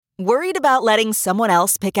Worried about letting someone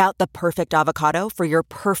else pick out the perfect avocado for your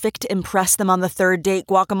perfect impress them on the third date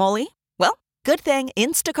guacamole? Well, good thing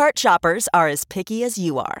Instacart shoppers are as picky as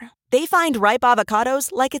you are. They find ripe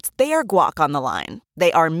avocados like it's their guac on the line.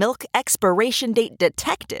 They are milk expiration date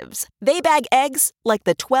detectives. They bag eggs like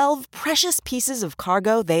the 12 precious pieces of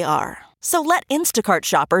cargo they are. So let Instacart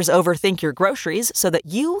shoppers overthink your groceries so that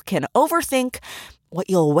you can overthink what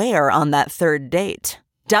you'll wear on that third date.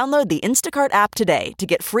 Download the Instacart app today to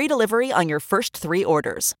get free delivery on your first 3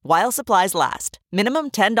 orders, while supplies last.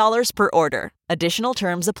 Minimum $10 per order. Additional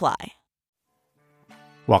terms apply.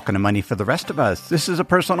 Welcome to Money for the Rest of Us. This is a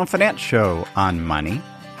personal finance show on money,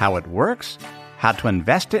 how it works, how to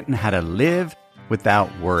invest it, and how to live without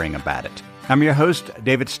worrying about it. I'm your host,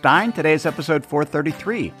 David Stein. Today is episode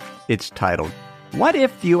 433. It's titled, What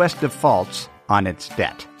if the U.S. Defaults on Its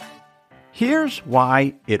Debt? Here's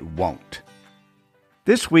why it won't.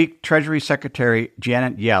 This week, Treasury Secretary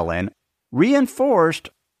Janet Yellen reinforced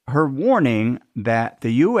her warning that the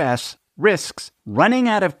U.S. risks running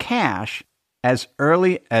out of cash as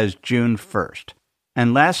early as June 1st,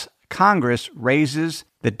 unless Congress raises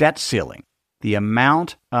the debt ceiling, the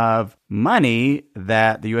amount of money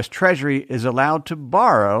that the U.S. Treasury is allowed to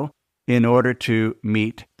borrow in order to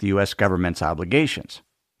meet the U.S. government's obligations.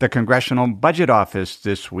 The Congressional Budget Office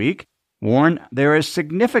this week warned there is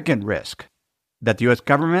significant risk that the U.S.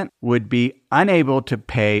 government would be unable to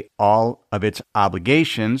pay all of its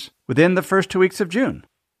obligations within the first 2 weeks of June,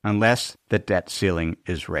 unless the debt ceiling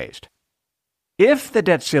is raised. If the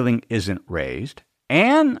debt ceiling isn't raised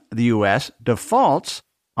and the U.S. defaults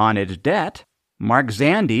on its debt, Mark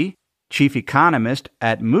Zandi, chief economist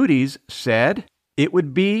at Moody's, said it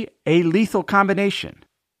would be a lethal combination.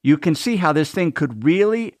 You can see how this thing could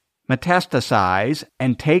really metastasize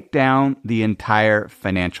and take down the entire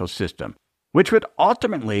financial system, which would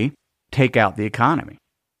ultimately take out the economy.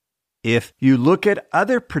 If you look at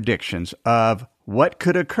other predictions of what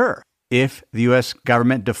could occur if the U.S.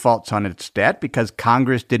 government defaults on its debt because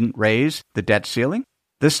Congress didn't raise the debt ceiling,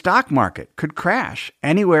 the stock market could crash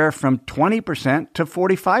anywhere from 20% to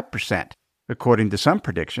 45%, according to some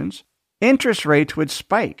predictions. Interest rates would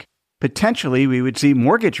spike. Potentially, we would see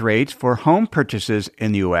mortgage rates for home purchases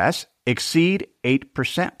in the U.S. exceed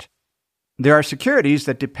 8%. There are securities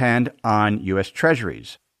that depend on U.S.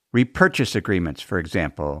 Treasuries. Repurchase agreements, for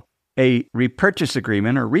example. A repurchase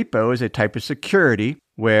agreement, or repo, is a type of security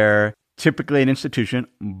where typically an institution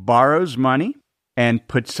borrows money and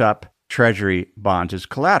puts up Treasury bonds as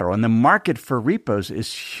collateral. And the market for repos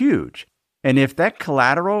is huge. And if that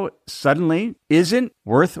collateral suddenly isn't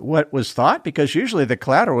worth what was thought, because usually the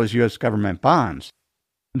collateral is U.S. government bonds,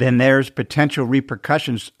 then there's potential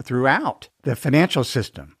repercussions throughout the financial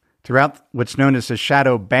system, throughout what's known as the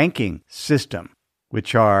shadow banking system,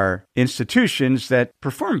 which are institutions that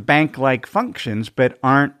perform bank-like functions but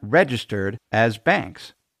aren't registered as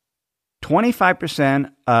banks.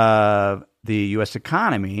 25% of the U.S.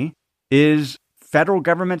 economy is federal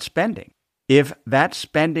government spending. If that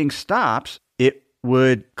spending stops, it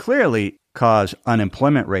would clearly cause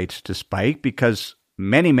unemployment rates to spike because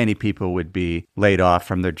many people would be laid off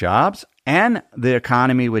from their jobs, and the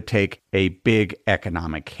economy would take a big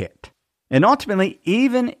economic hit. And ultimately,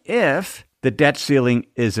 even if the debt ceiling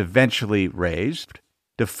is eventually raised,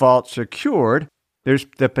 defaults are cured, there's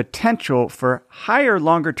the potential for higher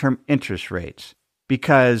longer-term interest rates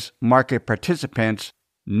because market participants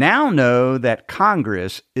now know that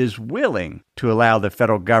Congress is willing to allow the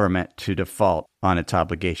federal government to default on its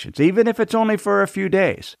obligations, even if it's only for a few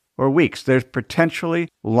days or weeks. There's potentially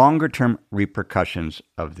longer-term repercussions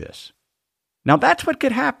of this. Now, that's what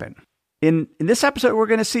could happen. In this episode, we're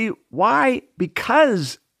going to see why,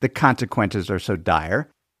 because the consequences are so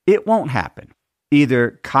dire, it won't happen.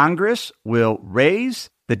 Either Congress will raise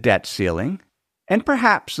the debt ceiling, and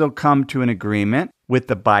perhaps they'll come to an agreement with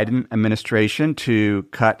the Biden administration to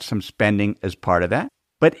cut some spending as part of that.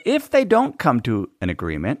 But if they don't come to an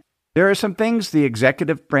agreement, there are some things the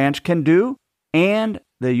executive branch can do and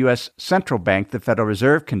the U.S. Central Bank, the Federal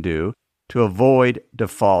Reserve, can do to avoid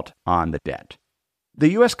default on the debt. The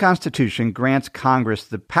U.S. Constitution grants Congress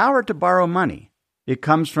the power to borrow money. It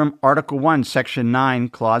comes from Article 1, Section 9,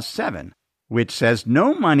 Clause 7, which says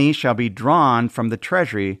no money shall be drawn from the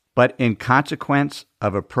Treasury but in consequence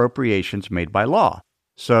of appropriations made by law.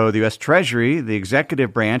 So the U.S. Treasury, the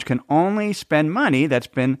executive branch, can only spend money that's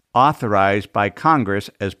been authorized by Congress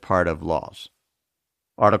as part of laws.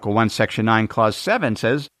 Article 1, Section 9, Clause 7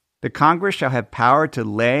 says, the Congress shall have power to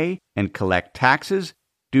lay and collect taxes,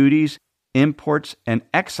 duties, imports, and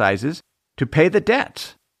excises to pay the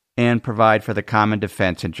debts and provide for the common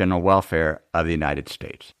defense and general welfare of the United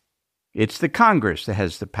States. It's the Congress that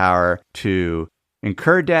has the power to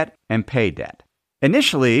incur debt and pay debt.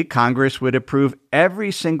 Initially, Congress would approve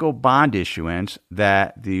every single bond issuance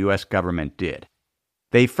that the U.S. government did.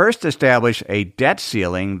 They first established a debt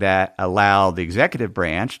ceiling that allowed the executive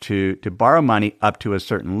branch to borrow money up to a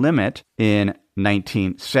certain limit in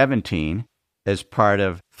 1917 as part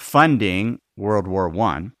of funding World War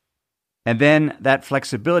I. And then that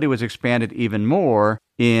flexibility was expanded even more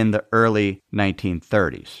in the early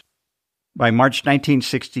 1930s. By March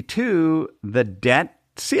 1962, the debt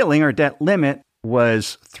ceiling or debt limit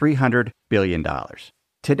was $300 billion.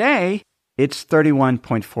 Today, it's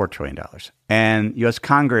 $31.4 trillion. And U.S.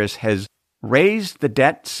 Congress has raised the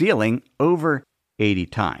debt ceiling over 80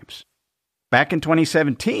 times. Back in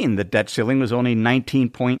 2017, the debt ceiling was only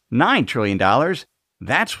 $19.9 trillion.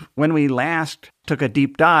 That's when we last took a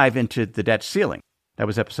deep dive into the debt ceiling. That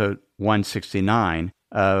was episode 169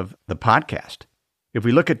 of the podcast. If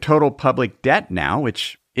we look at total public debt now,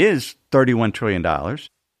 which is $31 trillion,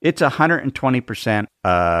 it's 120%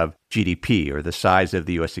 of GDP, or the size of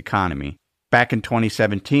the U.S. economy. Back in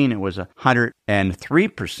 2017, it was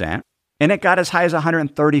 103%, and it got as high as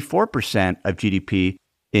 134% of GDP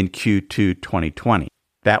in Q2 2020.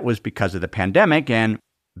 That was because of the pandemic, and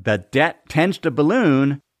the debt tends to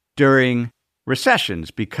balloon during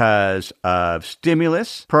recessions because of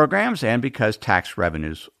stimulus programs and because tax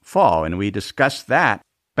revenues fall. And we discussed that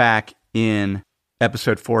back in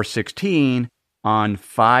episode 416 on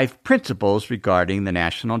 5 principles regarding the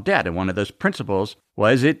national debt. And one of those principles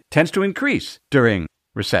was it tends to increase during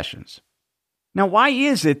recessions. Now, why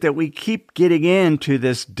is it that we keep getting into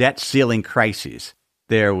this debt ceiling crisis?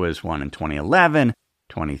 There was one in 2011,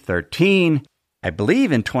 2013, I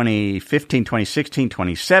believe in 2015, 2016,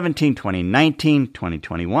 2017, 2019,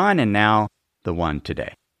 2021, and now the one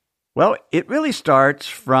today. Well, it really starts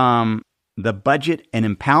from the Budget and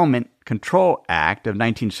Impoundment Control Act of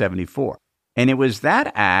 1974. And it was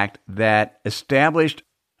that act that established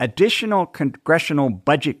additional congressional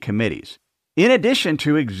budget committees, in addition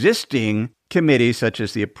to existing committees such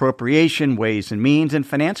as the Appropriation, Ways and Means, and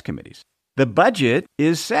Finance committees. The budget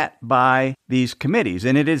is set by these committees,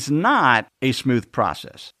 and it is not a smooth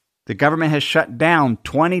process. The government has shut down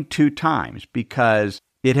 22 times because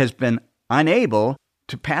it has been unable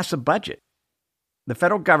to pass a budget. The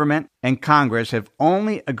federal government and Congress have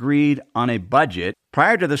only agreed on a budget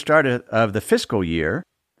prior to the start of the fiscal year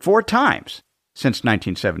 4 times since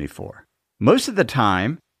 1974. Most of the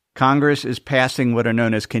time, Congress is passing what are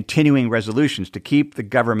known as continuing resolutions to keep the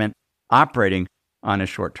government operating on a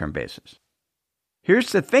short-term basis.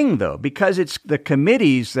 Here's the thing, though, because it's the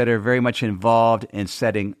committees that are very much involved in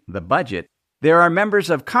setting the budget, there are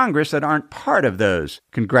members of Congress that aren't part of those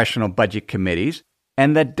congressional budget committees,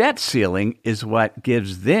 and the debt ceiling is what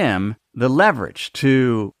gives them the leverage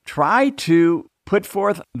to try to put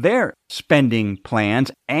forth their spending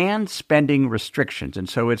plans and spending restrictions. And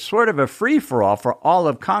so it's sort of a free-for-all for all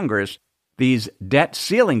of Congress. These debt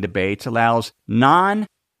ceiling debates allows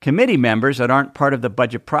non-committee members that aren't part of the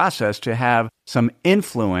budget process to have some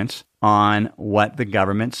influence on what the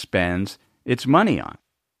government spends its money on.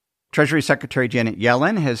 Treasury Secretary Janet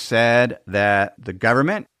Yellen has said that the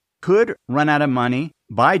government could run out of money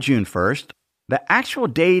by June 1st. The actual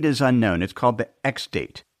date is unknown. It's called the X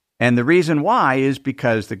date. And the reason why is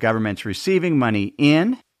because the government's receiving money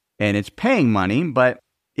in and it's paying money, but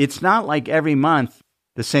it's not like every month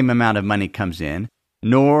the same amount of money comes in,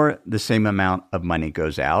 nor the same amount of money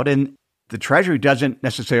goes out. And the Treasury doesn't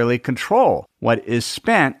necessarily control what is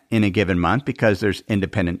spent in a given month because there's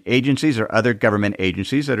independent agencies or other government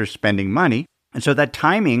agencies that are spending money. And so that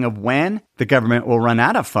timing of when the government will run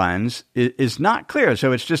out of funds is not clear.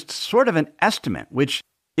 So it's just sort of an estimate, which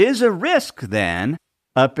is a risk then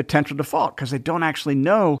of potential default because they don't actually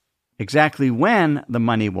know exactly when the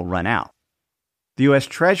money will run out. The U.S.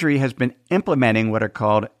 Treasury has been implementing what are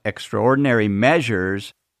called extraordinary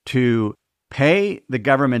measures to pay the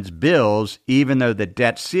government's bills even though the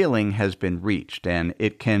debt ceiling has been reached. And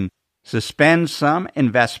it can suspend some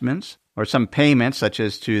investments or some payments, such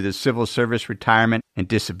as to the Civil Service Retirement and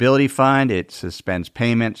Disability Fund. It suspends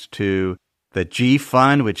payments to the G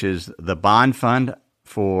Fund, which is the bond fund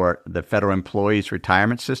for the federal employees'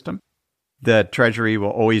 retirement system. The Treasury will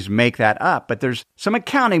always make that up, but there's some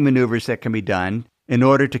accounting maneuvers that can be done in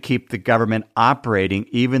order to keep the government operating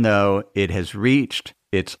even though it has reached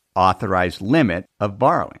its authorized limit of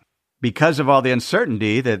borrowing. Because of all the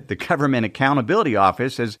uncertainty, that the Government Accountability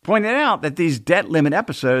Office has pointed out that these debt limit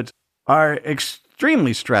episodes are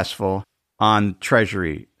extremely stressful on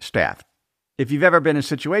Treasury staff. If you've ever been in a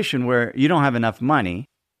situation where you don't have enough money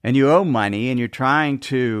and you owe money and you're trying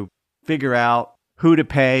to figure out who to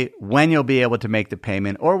pay, when you'll be able to make the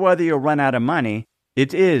payment, or whether you'll run out of money,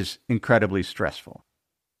 it is incredibly stressful.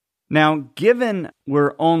 Now, given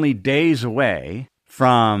we're only days away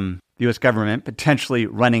from the U.S. government potentially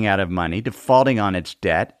running out of money, defaulting on its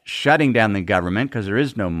debt, shutting down the government because there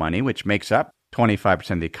is no money, which makes up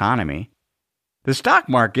 25% of the economy, the stock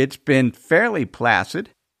market's been fairly placid.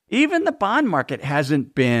 Even the bond market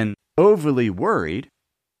hasn't been overly worried.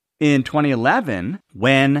 In 2011,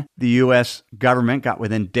 when the U.S. government got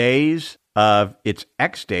within days of its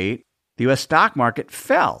X date, the U.S. stock market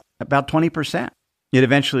fell about 20%. It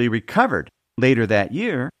eventually recovered later that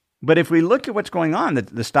year. But if we look at what's going on,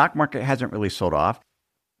 the stock market hasn't really sold off.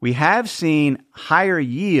 We have seen higher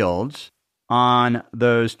yields on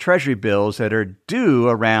those Treasury bills that are due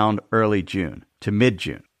around early June to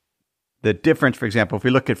mid-June. The difference, for example, if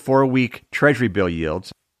we look at 4-week Treasury bill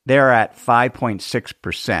yields, they're at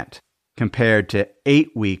 5.6% compared to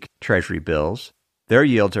 8-week Treasury bills. Their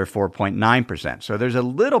yields are 4.9%. So there's a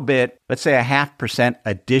little bit, let's say 0.5%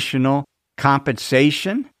 additional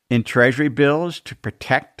compensation in Treasury bills to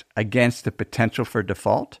protect against the potential for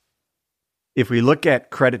default. If we look at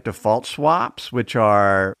credit default swaps, which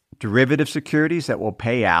are derivative securities that will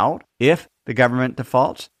pay out if the government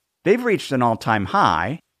defaults, they've reached an all-time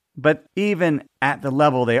high. But even at the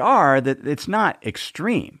level they are, that it's not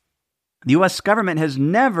extreme. The U.S. government has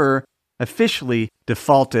never officially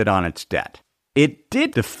defaulted on its debt. It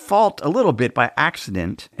did default a little bit by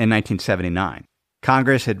accident in 1979.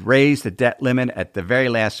 Congress had raised the debt limit at the very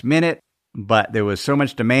last minute, but there was so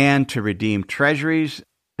much demand to redeem treasuries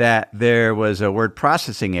that there was a word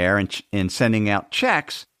processing error in sending out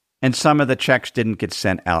checks, and some of the checks didn't get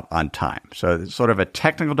sent out on time. So it's sort of a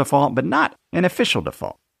technical default, but not an official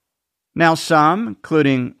default. Now, some,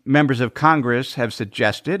 including members of Congress, have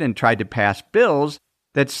suggested and tried to pass bills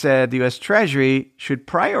that said the U.S. Treasury should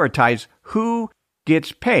prioritize who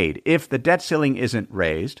gets paid. If the debt ceiling isn't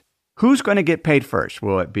raised, who's going to get paid first?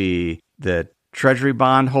 Will it be the Treasury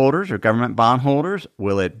bond holders or government bond holders?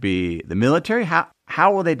 Will it be the military?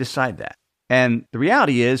 How will they decide that? And the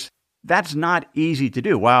reality is that's not easy to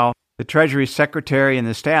do. While the Treasury Secretary and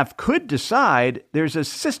the staff could decide, there's a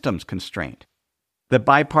systems constraint. The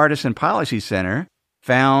Bipartisan Policy Center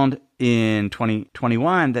found in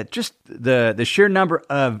 2021 that just the sheer number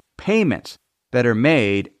of payments that are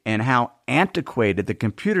made and how antiquated the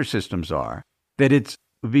computer systems are, that it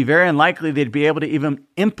would be very unlikely they'd be able to even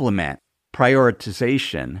implement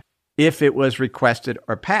prioritization if it was requested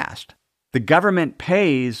or passed. The government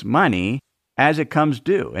pays money as it comes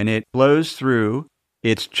due, and it flows through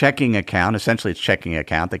its checking account, essentially its checking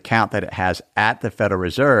account, the account that it has at the Federal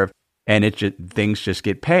Reserve, and things just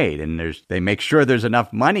get paid. And they make sure there's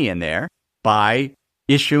enough money in there by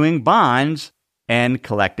issuing bonds and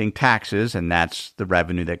collecting taxes, and that's the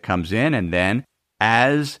revenue that comes in. And then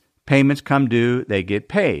as payments come due, they get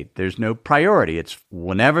paid. There's no priority. It's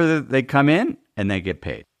whenever they come in and they get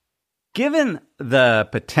paid. Given the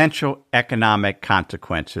potential economic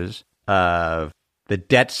consequences of the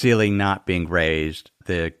debt ceiling not being raised,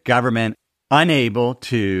 the government unable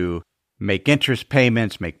to make interest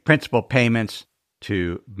payments, make principal payments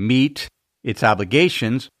to meet its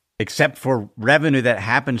obligations, except for revenue that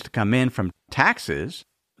happens to come in from taxes,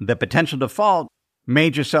 the potential default,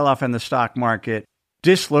 major sell-off in the stock market,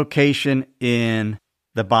 dislocation in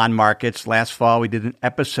the bond markets. Last fall, we did an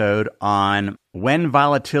episode on when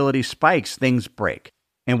volatility spikes, things break.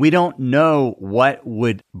 And we don't know what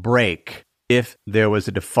would break if there was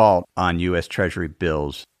a default on U.S. Treasury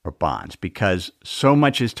bills or bonds, because so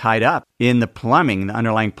much is tied up in the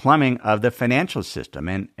underlying plumbing of the financial system.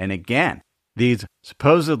 And again, these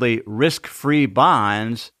supposedly risk-free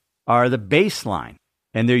bonds are the baseline,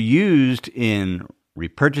 and they're used in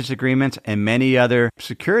repurchase agreements and many other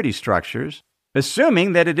security structures,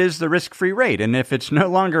 assuming that it is the risk-free rate. And if it's no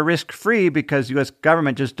longer risk-free because the U.S.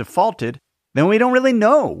 government just defaulted, then we don't really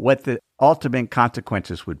know what the ultimate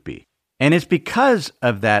consequences would be. And it's because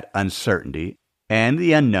of that uncertainty and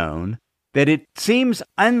the unknown that it seems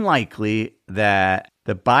unlikely that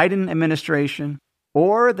the Biden administration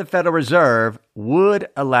or the Federal Reserve would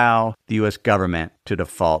allow the U.S. government to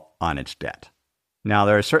default on its debt. Now,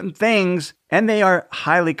 there are certain things, and they are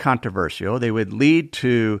highly controversial. They would lead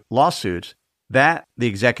to lawsuits that the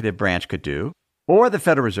executive branch could do or the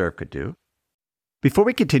Federal Reserve could do. Before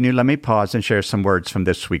we continue, let me pause and share some words from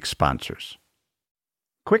this week's sponsors.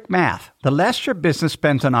 Quick math. The less your business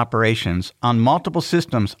spends on operations, on multiple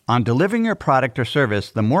systems, on delivering your product or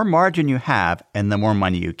service, the more margin you have and the more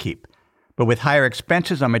money you keep. But with higher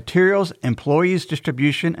expenses on materials, employees,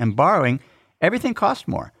 distribution, and borrowing, everything costs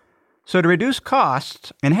more. So to reduce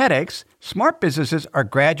costs and headaches, smart businesses are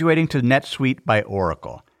graduating to NetSuite by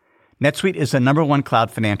Oracle. NetSuite is the #1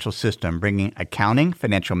 cloud financial system, bringing accounting,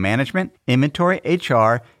 financial management, inventory,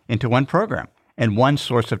 HR into one program and one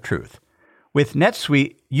source of truth. With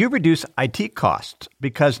NetSuite, you reduce IT costs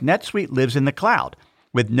because NetSuite lives in the cloud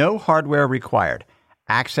with no hardware required,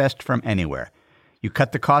 accessed from anywhere. You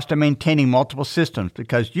cut the cost of maintaining multiple systems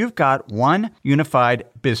because you've got one unified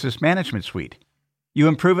business management suite. You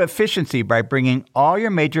improve efficiency by bringing all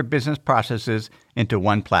your major business processes into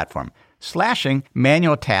one platform, slashing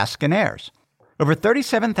manual tasks and errors. Over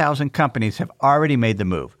 37,000 companies have already made the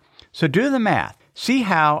move. So do the math. See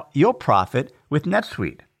how you'll profit with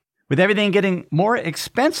NetSuite. With everything getting more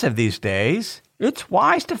expensive these days, it's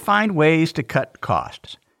wise to find ways to cut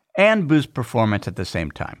costs and boost performance at the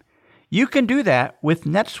same time. You can do that with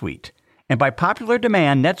NetSuite. And by popular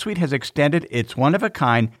demand, NetSuite has extended its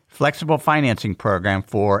one-of-a-kind flexible financing program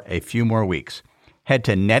for a few more weeks. Head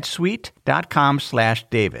to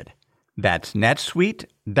netsuite.com/David. That's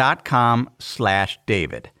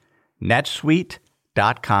netsuite.com/David.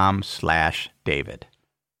 netsuite.com/David.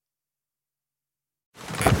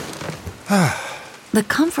 The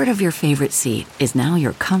comfort of your favorite seat is now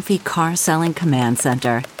your comfy car-selling command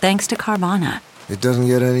center, thanks to Carvana. It doesn't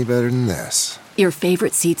get any better than this. Your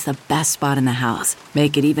favorite seat's the best spot in the house.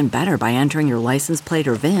 Make it even better by entering your license plate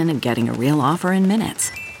or VIN and getting a real offer in minutes.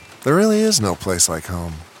 There really is no place like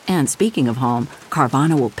home. And speaking of home,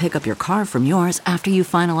 Carvana will pick up your car from yours after you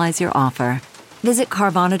finalize your offer. Visit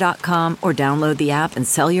Carvana.com or download the app and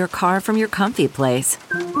sell your car from your comfy place.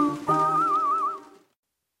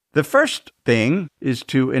 The first thing is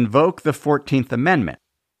to invoke the 14th Amendment.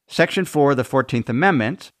 Section 4 of the 14th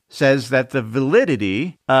Amendment says that the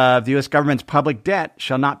validity of the U.S. government's public debt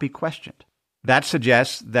shall not be questioned. That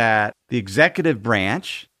suggests that the executive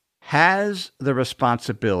branch has the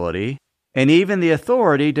responsibility and even the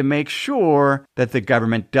authority to make sure that the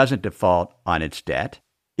government doesn't default on its debt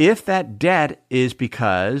if that debt is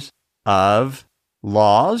because of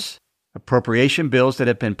laws, appropriation bills that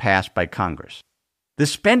have been passed by Congress. The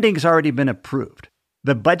spending has already been approved.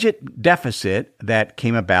 The budget deficit that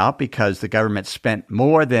came about because the government spent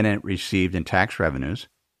more than it received in tax revenues,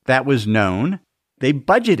 that was known. They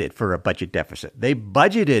budgeted for a budget deficit. They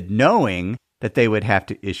budgeted knowing that they would have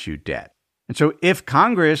to issue debt. And so if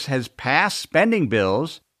Congress has passed spending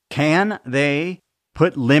bills, can they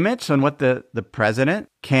put limits on what the president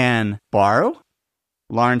can borrow?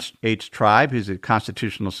 Lawrence H. Tribe, who's a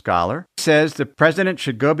constitutional scholar, says the president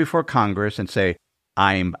should go before Congress and say,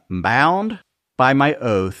 I'm bound by my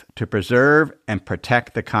oath to preserve and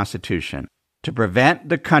protect the Constitution, to prevent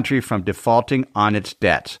the country from defaulting on its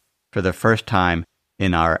debts for the first time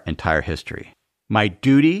in our entire history. My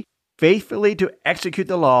duty faithfully to execute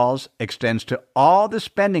the laws extends to all the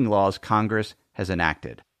spending laws Congress has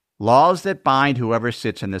enacted, laws that bind whoever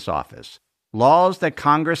sits in this office, laws that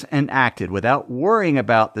Congress enacted without worrying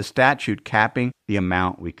about the statute capping the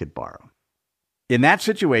amount we could borrow. In that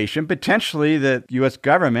situation, potentially the U.S.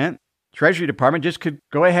 government, Treasury Department, just could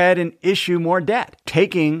go ahead and issue more debt,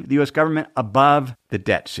 taking the U.S. government above the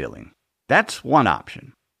debt ceiling. That's one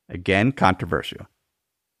option. Again, controversial.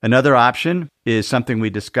 Another option is something we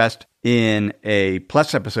discussed in a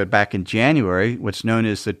Plus episode back in January, what's known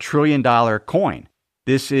as the $1 trillion coin.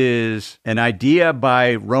 This is an idea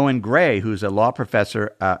by Rowan Gray, who's a law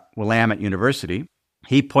professor at Willamette University.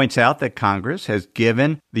 He points out that Congress has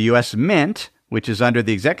given the U.S. Mint, which is under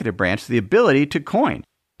the executive branch, the ability to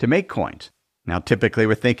make coins. Now, typically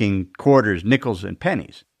we're thinking quarters, nickels, and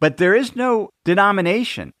pennies. But there is no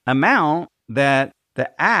denomination amount that the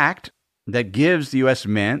act that gives the U.S.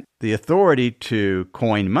 Mint the authority to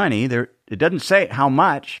coin money. It doesn't say how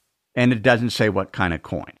much, and it doesn't say what kind of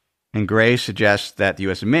coin. And Gray suggests that the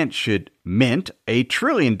U.S. Mint should mint a $1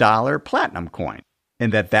 trillion platinum coin,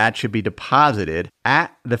 and that should be deposited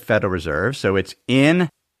at the Federal Reserve, so it's in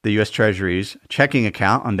the U.S. Treasury's checking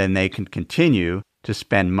account, and then they can continue to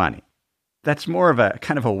spend money. That's more of a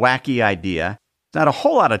kind of a wacky idea. Not a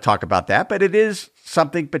whole lot of talk about that, but it is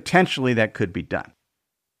something potentially that could be done.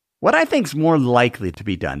 What I think is more likely to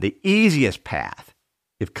be done, the easiest path,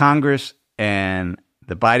 if Congress and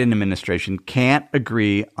the Biden administration can't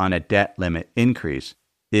agree on a debt limit increase,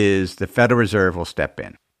 is the Federal Reserve will step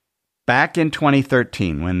in. Back in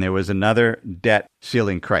 2013, when there was another debt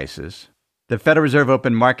ceiling crisis, the Federal Reserve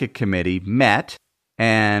Open Market Committee met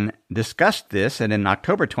and discussed this, and in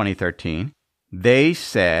October 2013, they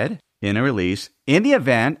said in a release, in the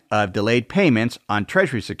event of delayed payments on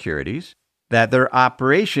Treasury securities, that their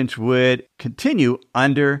operations would continue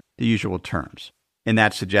under the usual terms. And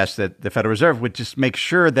that suggests that the Federal Reserve would just make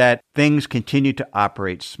sure that things continue to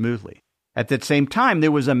operate smoothly. At that same time,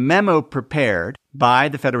 there was a memo prepared by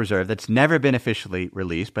the Federal Reserve that's never been officially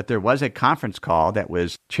released, but there was a conference call that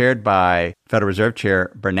was chaired by Federal Reserve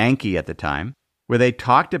Chair Bernanke at the time, where they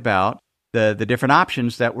talked about the different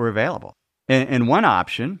options that were available. And one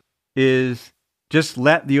option is just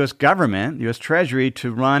let the U.S. government, the U.S. Treasury,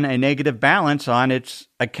 to run a negative balance on its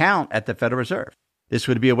account at the Federal Reserve. This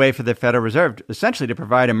would be a way for the Federal Reserve essentially to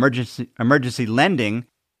provide emergency lending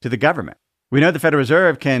to the government. We know the Federal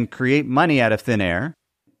Reserve can create money out of thin air.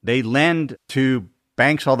 They lend to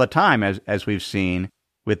banks all the time, as we've seen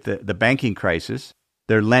with the banking crisis.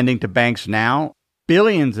 They're lending to banks now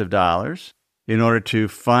billions of dollars in order to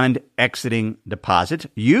fund exiting deposits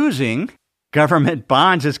using government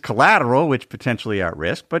bonds as collateral, which potentially are at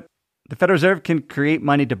risk. But the Federal Reserve can create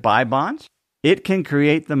money to buy bonds. It can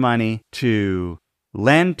create the money to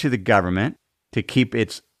lend to the government to keep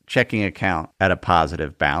its checking account at a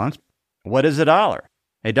positive balance. What is a dollar?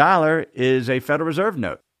 A dollar is a Federal Reserve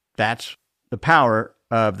note. That's the power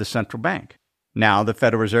of the central bank. Now, the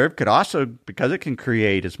Federal Reserve could also, because it can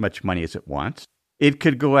create as much money as it wants, it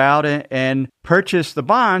could go out and purchase the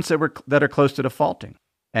bonds that are close to defaulting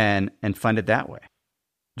and fund it that way.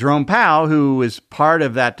 Jerome Powell, who was part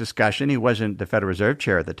of that discussion, he wasn't the Federal Reserve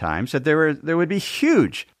Chair at the time, said there would be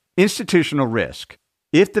huge institutional risk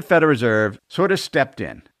if the Federal Reserve sort of stepped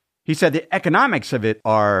in. He said the economics of it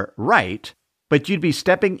are right, but you'd be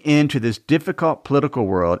stepping into this difficult political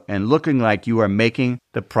world and looking like you are making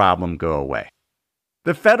the problem go away.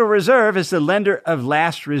 The Federal Reserve is the lender of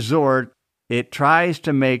last resort. It tries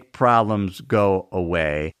to make problems go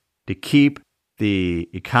away to keep the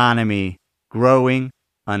economy growing,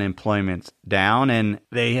 unemployment's down, and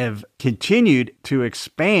they have continued to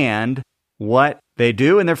expand what they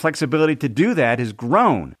do, and their flexibility to do that has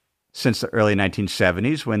grown since the early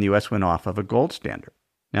 1970s when the U.S. went off of a gold standard.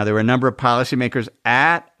 Now, there were a number of policymakers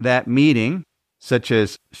at that meeting, such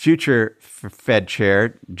as future Fed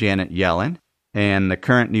Chair Janet Yellen and the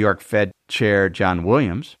current New York Fed Chair John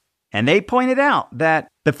Williams, and they pointed out that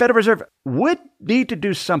the Federal Reserve would need to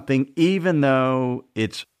do something even though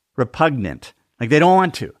it's repugnant. Like, they don't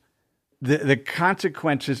want to. The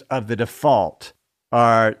consequences of the default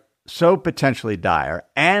are so potentially dire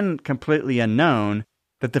and completely unknown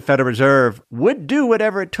that the Federal Reserve would do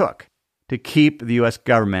whatever it took to keep the U.S.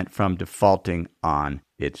 government from defaulting on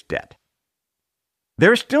its debt.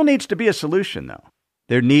 There still needs to be a solution, though.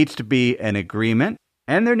 There needs to be an agreement,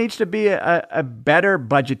 and there needs to be a better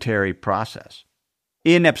budgetary process.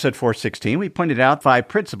 In episode 416, we pointed out 5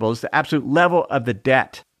 principles. The absolute level of the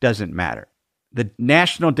debt doesn't matter. The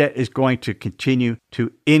national debt is going to continue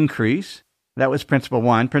to increase. That was principle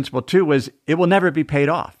 1. Principle 2 was it will never be paid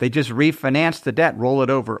off. They just refinance the debt, roll it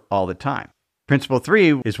over all the time. Principle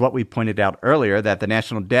 3 is what we pointed out earlier, that the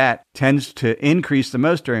national debt tends to increase the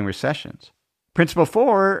most during recessions. Principle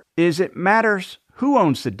 4 is it matters who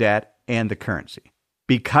owns the debt and the currency.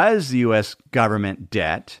 Because the U.S. government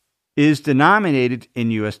debt is denominated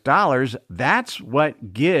in U.S. dollars, that's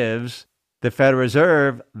what gives the Federal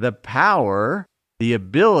Reserve the power, the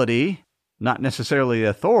ability, not necessarily the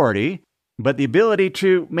authority, but the ability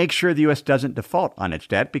to make sure the U.S. doesn't default on its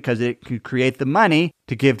debt because it could create the money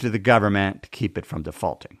to give to the government to keep it from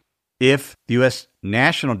defaulting. If the U.S.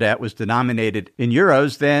 national debt was denominated in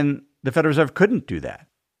euros, then the Federal Reserve couldn't do that.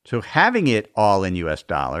 So having it all in U.S.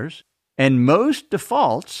 dollars, and most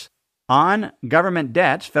defaults on government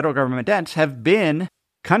debts, federal government debts, have been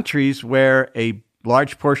countries where a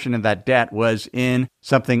large portion of that debt was in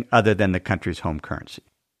something other than the country's home currency.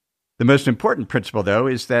 The most important principle, though,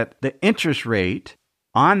 is that the interest rate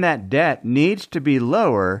on that debt needs to be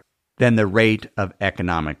lower than the rate of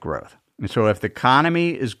economic growth. And so if the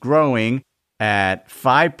economy is growing at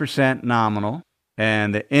 5% nominal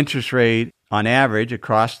and the interest rate on average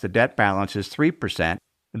across the debt balance is 3%,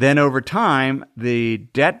 then over time, the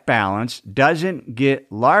debt balance doesn't get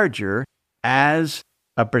larger as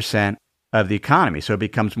a percent of the economy. So it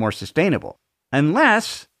becomes more sustainable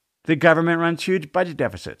unless the government runs huge budget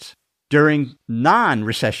deficits during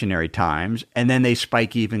non-recessionary times, and then they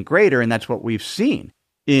spike even greater, and that's what we've seen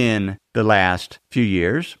in the last few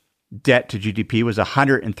years. Debt to GDP was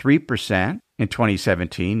 103% in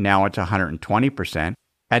 2017. Now it's 120%.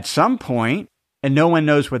 At some point, and no one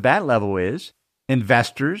knows what that level is,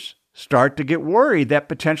 investors start to get worried that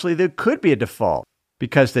potentially there could be a default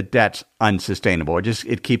because the debt's unsustainable.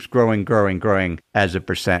 It keeps growing as a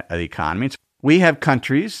percent of the economy. We have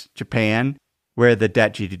countries, Japan, where the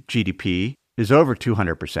debt to GDP is over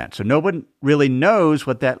 200%. So no one really knows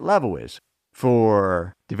what that level is.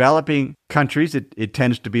 For developing countries, it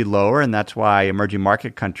tends to be lower, and that's why emerging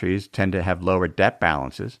market countries tend to have lower debt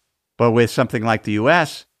balances. But with something like the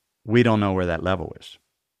U.S., we don't know where that level is.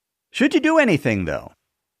 Should you do anything, though?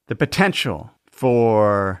 The potential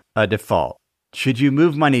for a default. Should you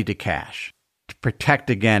move money to cash to protect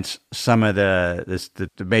against some of the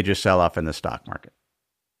major sell-off in the stock market?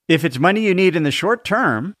 If it's money you need in the short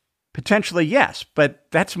term, potentially yes, but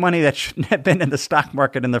that's money that shouldn't have been in the stock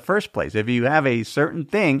market in the first place. If you have a certain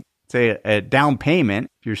thing, say a down payment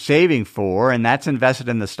you're saving for, and that's invested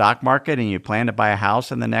in the stock market, and you plan to buy a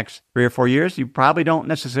house in the next 3 or 4 years, you probably don't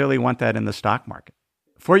necessarily want that in the stock market.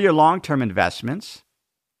 For your long-term investments,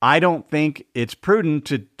 I don't think it's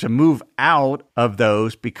prudent to move out of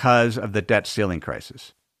those because of the debt ceiling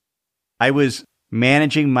crisis. I was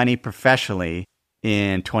managing money professionally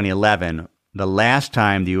in 2011, the last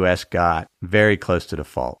time the U.S. got very close to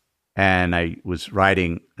default. And I was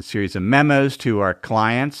writing a series of memos to our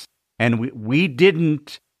clients, and we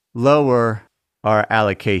didn't lower our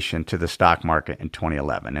allocation to the stock market in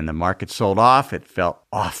 2011. And the market sold off. It felt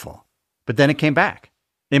awful. But then it came back.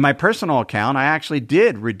 In my personal account, I actually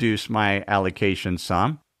did reduce my allocation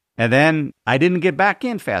some. And then I didn't get back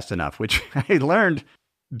in fast enough, which I learned.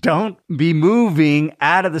 Don't be moving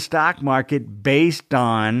out of the stock market based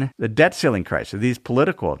on the debt ceiling crisis, these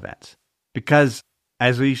political events. Because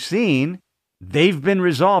as we've seen, they've been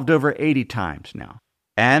resolved over 80 times now.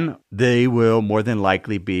 And they will more than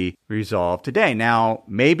likely be resolved today. Now,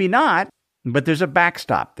 maybe not, but there's a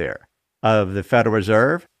backstop there of the Federal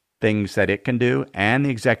Reserve, things that it can do, and the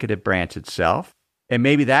executive branch itself. And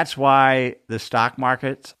maybe that's why the stock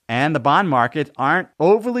markets and the bond market aren't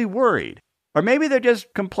overly worried. Or maybe they're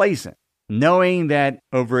just complacent, knowing that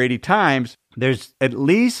over 80 times, there's at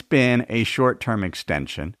least been a short-term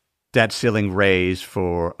extension, debt ceiling raised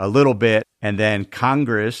for a little bit, and then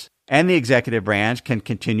Congress and the executive branch can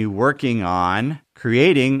continue working on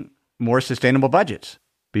creating more sustainable budgets,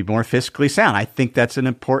 be more fiscally sound. I think that's an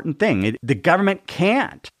important thing. The government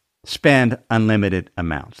can't spend unlimited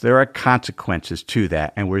amounts. There are consequences to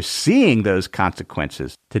that, and we're seeing those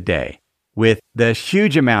consequences today with the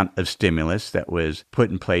huge amount of stimulus that was put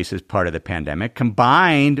in place as part of the pandemic,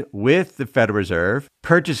 combined with the Federal Reserve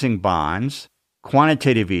purchasing bonds,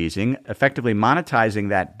 quantitative easing, effectively monetizing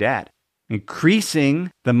that debt, increasing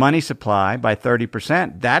the money supply by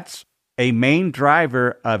 30%. That's a main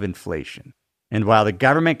driver of inflation. And while the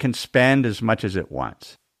government can spend as much as it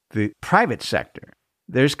wants, the private sector,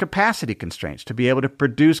 there's capacity constraints to be able to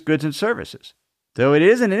produce goods and services. So it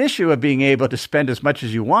isn't an issue of being able to spend as much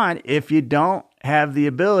as you want if you don't have the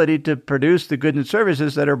ability to produce the goods and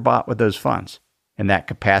services that are bought with those funds. And that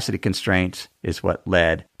capacity constraints is what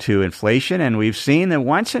led to inflation. And we've seen that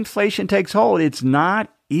once inflation takes hold, it's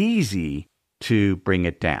not easy to bring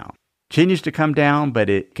it down. It continues to come down, but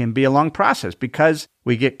it can be a long process because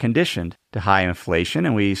we get conditioned to high inflation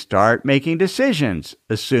and we start making decisions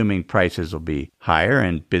assuming prices will be higher,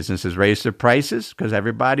 and businesses raise their prices because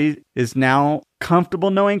everybody is now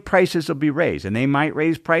comfortable knowing prices will be raised, and they might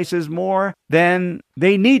raise prices more than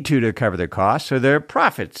they need to cover their costs, so their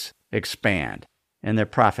profits expand and their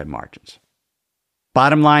profit margins.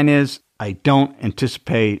 Bottom line is, I don't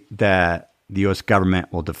anticipate that the U.S.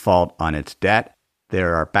 government will default on its debt.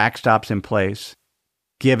 There are backstops in place.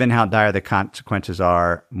 Given how dire the consequences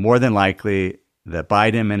are, more than likely the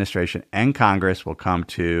Biden administration and Congress will come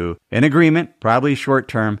to an agreement, probably short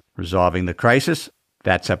term, resolving the crisis.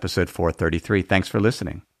 That's episode 433. Thanks for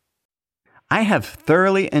listening. I have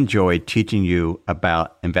thoroughly enjoyed teaching you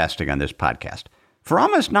about investing on this podcast for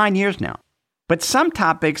almost 9 years now. But some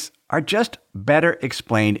topics are just better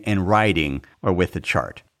explained in writing or with a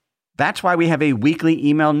chart. That's why we have a weekly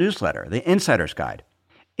email newsletter, The Insider's Guide.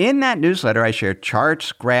 In that newsletter, I share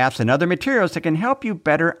charts, graphs, and other materials that can help you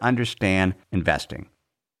better understand investing.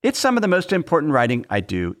 It's some of the most important writing I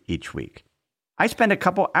do each week. I spend a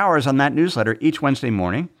couple hours on that newsletter each Wednesday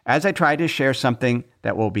morning as I try to share something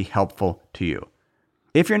that will be helpful to you.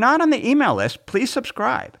 If you're not on the email list, please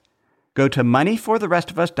subscribe. Go to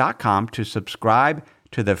moneyfortherestofus.com to subscribe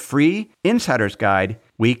to the free Insider's Guide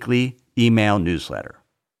weekly email newsletter.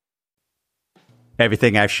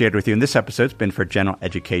 Everything I've shared with you in this episode has been for general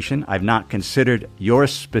education. I've not considered your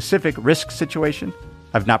specific risk situation.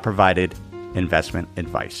 I've not provided investment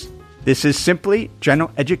advice. This is simply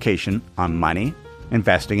general education on money,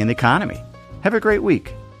 investing, and the economy. Have a great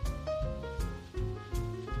week.